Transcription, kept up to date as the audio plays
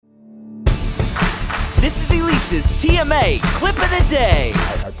This is Alicia's TMA Clip of the Day.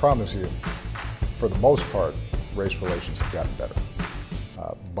 I promise you, for the most part, race relations have gotten better.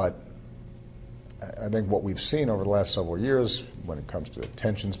 But I think what we've seen over the last several years when it comes to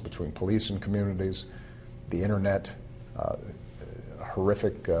tensions between police and communities, the internet,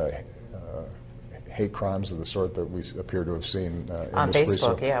 horrific hate crimes of the sort that we appear to have seen on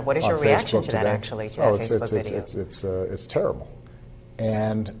Facebook. Yeah, what is your reaction to that? Actually, to that Facebook video? It's terrible,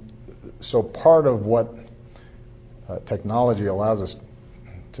 and so part of what technology allows us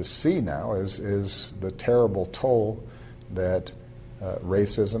to see now is the terrible toll that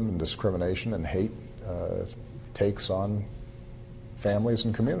racism and discrimination and hate takes on families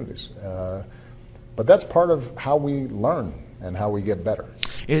and communities. But that's part of how we learn and how we get better.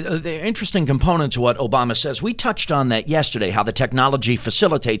 The interesting component to what Obama says, we touched on that yesterday, how the technology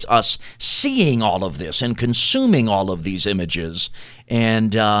facilitates us seeing all of this and consuming all of these images.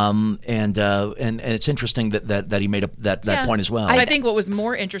 And it's interesting that he made that point as well. I think what was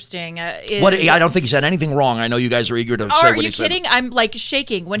more interesting is... I don't think he said anything wrong. I know you guys are eager to say what he said. Are you kidding? I'm like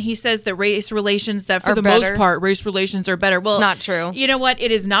shaking when he says that race relations, that for the most part, race relations are better. Well, it's not true. You know what?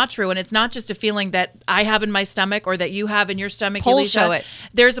 It is not true. And it's not just a feeling that I have in my stomach or that you have in your stomach. Polls Alicia. show it.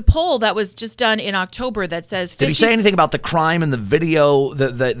 There's a poll that was just done in October that says... Did he say anything about the crime in the video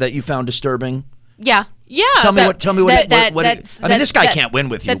that you found disturbing? Yeah. Yeah. Tell me what. I mean, this guy can't win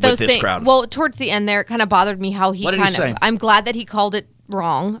with you with this crowd. Well, towards the end there, it kind of bothered me how he what did he say? I'm glad that he called it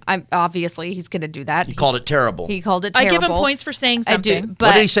wrong. Obviously he's going to do that. He called it terrible. He called it terrible. I give him points for saying something. I do, but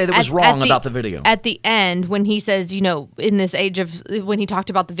what did he say that was wrong about the video? At the end, when he says, in this age of when he talked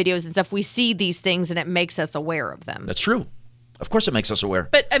about the videos and stuff, we see these things and it makes us aware of them. That's true. Of course, it makes us aware.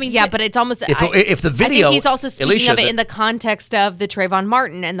 But I mean, but it's almost if the video. I think he's also speaking of it in the context of the Trayvon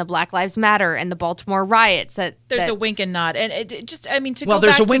Martin and the Black Lives Matter and the Baltimore riots. There's a wink and nod, and it just to well, go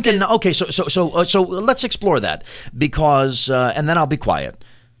there's back a wink and nod. Okay, so let's explore that because, and then I'll be quiet.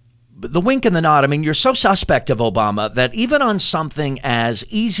 The wink and the nod, I mean, you're so suspect of Obama that even on something as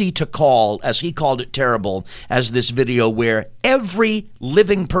easy to call, as he called it, terrible, as this video where every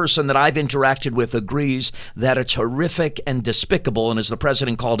living person that I've interacted with agrees that it's horrific and despicable, and as the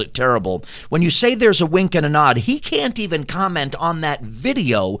president called it, terrible. When you say there's a wink and a nod, he can't even comment on that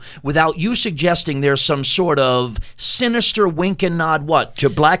video without you suggesting there's some sort of sinister wink and nod, what,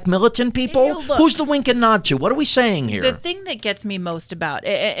 to black militant people? Look, who's the wink and nod to? What are we saying here? The thing that gets me most about,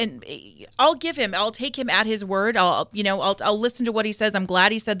 and I'll take him at his word. I'll listen to what he says. I'm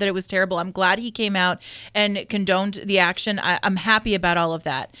glad he said that it was terrible. I'm glad he came out and condoned the action. I'm happy about all of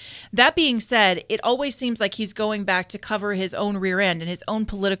that. That being said, it always seems like he's going back to cover his own rear end and his own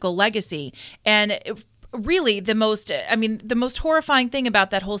political legacy. And really, the most horrifying thing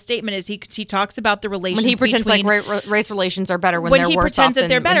about that whole statement is he talks about the relations when he pretends between, like race relations are better when they're worse off. When he pretends that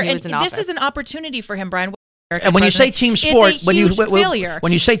they're better, and this is an opportunity for him, Brian. And when you say team sport, it's a huge failure.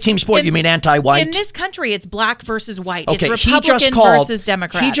 When you say team sport, you mean anti-white? In this country, it's black versus white. Okay, it's Republican versus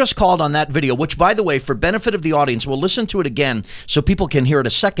Democrat. He just called on that video, which, by the way, for benefit of the audience, we'll listen to it again so people can hear it a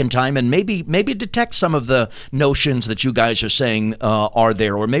second time and maybe detect some of the notions that you guys are saying are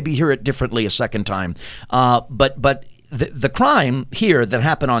there, or maybe hear it differently a second time. But the crime here that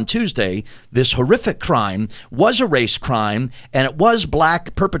happened on Tuesday, this horrific crime, was a race crime, and it was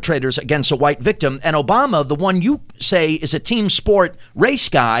black perpetrators against a white victim. And Obama, the one you say is a team sport race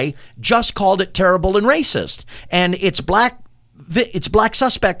guy, just called it terrible and racist. And it's black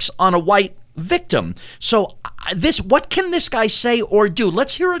suspects on a white victim. So what can this guy say or do?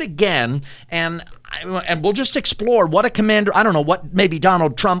 Let's hear it again, and we'll just explore what a commander, I don't know, what maybe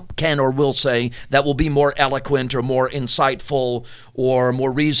Donald Trump can or will say that will be more eloquent or more insightful or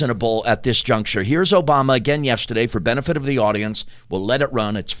more reasonable at this juncture. Here's Obama again yesterday for benefit of the audience. We'll let it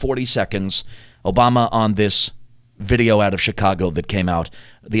run. It's 40 seconds. Obama on this video out of Chicago that came out,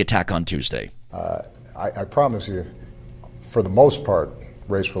 the attack on Tuesday. I promise you, for the most part,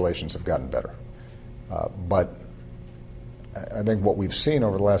 race relations have gotten better. But I think what we've seen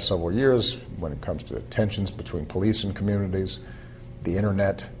over the last several years when it comes to tensions between police and communities, the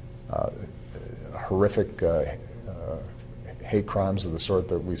internet, horrific hate crimes of the sort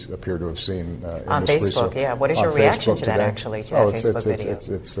that we appear to have seen on Facebook. Yeah, what is your reaction to that? Actually, to that Facebook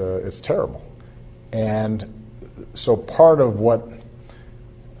video? It's terrible, and so part of what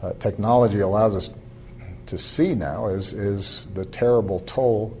technology allows us to see now is the terrible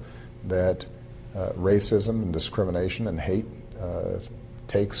toll that racism and discrimination and hate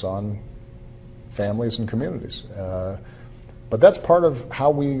takes on families and communities. But that's part of how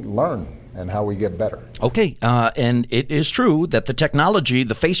we learn and how we get better. Okay, and it is true that the technology,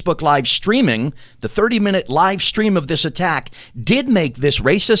 the Facebook live streaming, the 30-minute live stream of this attack did make this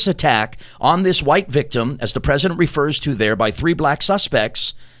racist attack on this white victim, as the president refers to there by 3 black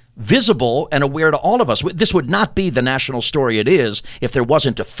suspects, visible and aware to all of us. This would not be the national story it is if there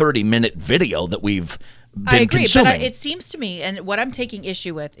wasn't a 30-minute video that we've been I agree, consuming. but it seems to me, and what I'm taking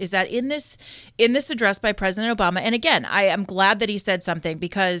issue with is that in this address by President Obama, and again, I am glad that he said something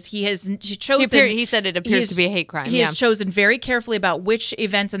because he has chosen. He said it appears to be a hate crime. He has chosen very carefully about which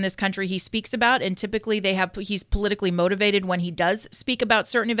events in this country he speaks about, and typically he's politically motivated when he does speak about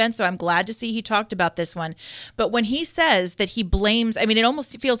certain events. So I'm glad to see he talked about this one. But when he says that he blames, I mean, it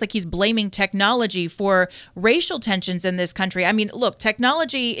almost feels like he's blaming technology for racial tensions in this country. I mean, look,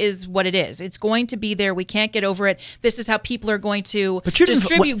 technology is what it is. It's going to be there. We can't get over it. This is how people are going to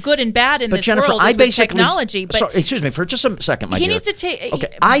distribute good and bad in this Jennifer, world with technology. But sorry, excuse me for just a second, my he dear. needs to take.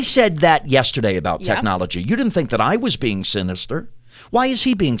 Okay, I said that yesterday about Yeah. technology. You didn't think that I was being sinister. Why is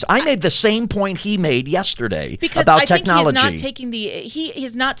he being? I made the same point he made yesterday because about I think technology. he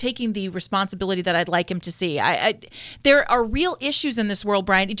is not taking the responsibility that I'd like him to see. There are real issues in this world,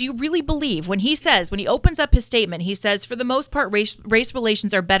 Brian. Do you really believe when he opens up his statement, he says, for the most part, race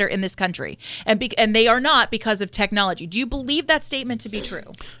relations are better in this country, and they are not because of technology. Do you believe that statement to be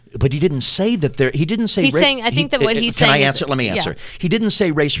true? But he didn't say that there. He didn't say. He's saying. I think that what he's saying. Can I answer? Let me answer. Yeah. He didn't say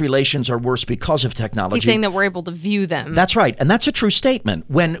race relations are worse because of technology. He's saying that we're able to view them. That's right, and that's a true statement.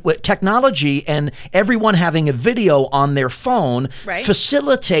 When technology and everyone having a video on their phone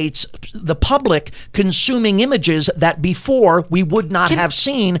facilitates the public consuming images that before we would not have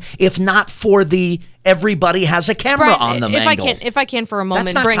seen if not for the everybody has a camera Brian, on them angle. If I can for a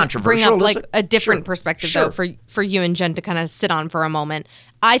moment bring up like a different perspective though for you and Jen to kind of sit on for a moment.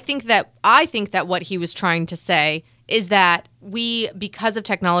 I think that what he was trying to say is that because of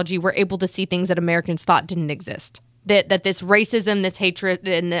technology, we're able to see things that Americans thought didn't exist. That this racism, this hatred,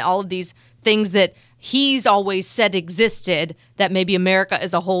 and all of these things that he's always said existed, that maybe America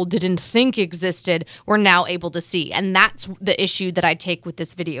as a whole didn't think existed, we're now able to see. And that's the issue that I take with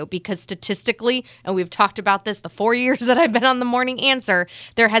this video, because statistically, and we've talked about this the 4 years that I've been on The Morning Answer,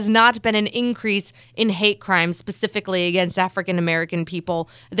 there has not been an increase in hate crimes specifically against African American people.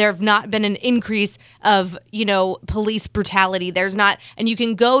 There have not been an increase of, police brutality. There's not, and you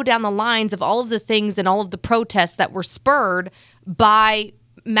can go down the lines of all of the things and all of the protests that were spurred by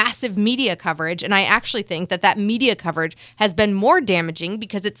massive media coverage, and I actually think that media coverage has been more damaging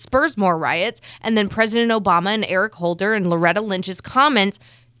because it spurs more riots, and then President Obama and Eric Holder and Loretta Lynch's comments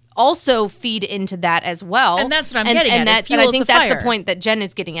also feed into that as well. And that's what I'm getting at. And I think that's the point that Jen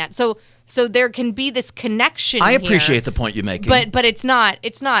is getting at. So there can be this connection. I appreciate the point you're making. But it's not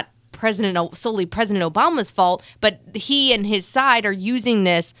solely President Obama's fault, but he and his side are using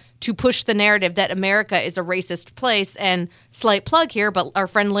this to push the narrative that America is a racist place. And slight plug here, but our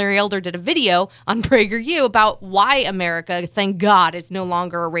friend Larry Elder did a video on PragerU about why America, thank God, is no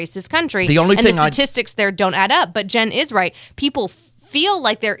longer a racist country. The statistics there don't add up. But Jen is right. People feel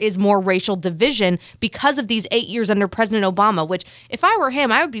like there is more racial division because of these 8 years under President Obama, which if I were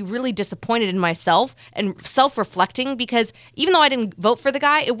him, I would be really disappointed in myself and self-reflecting, because even though I didn't vote for the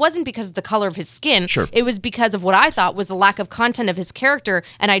guy, it wasn't because of the color of his skin. Sure. It was because of what I thought was the lack of content of his character,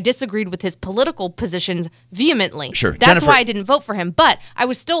 and I disagreed with his political positions vehemently. Sure. That's why I didn't vote for him. But I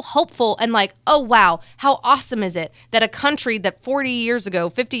was still hopeful and like, oh, wow, how awesome is it that a country that 40 years ago,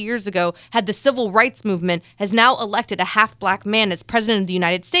 50 years ago, had the civil rights movement has now elected a half-black man as president of the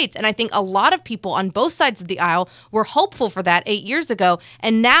United States. And I think a lot of people on both sides of the aisle were hopeful for that 8 years ago.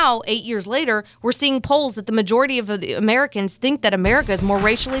 And now, 8 years later, we're seeing polls that the majority of the Americans think that America is more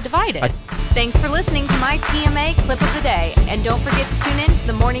racially divided. Thanks for listening to my TMA Clip of the Day. And don't forget to tune in to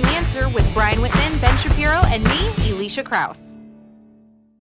The Morning Answer with Brian Whitman, Ben Shapiro, and me, Elisha Krause.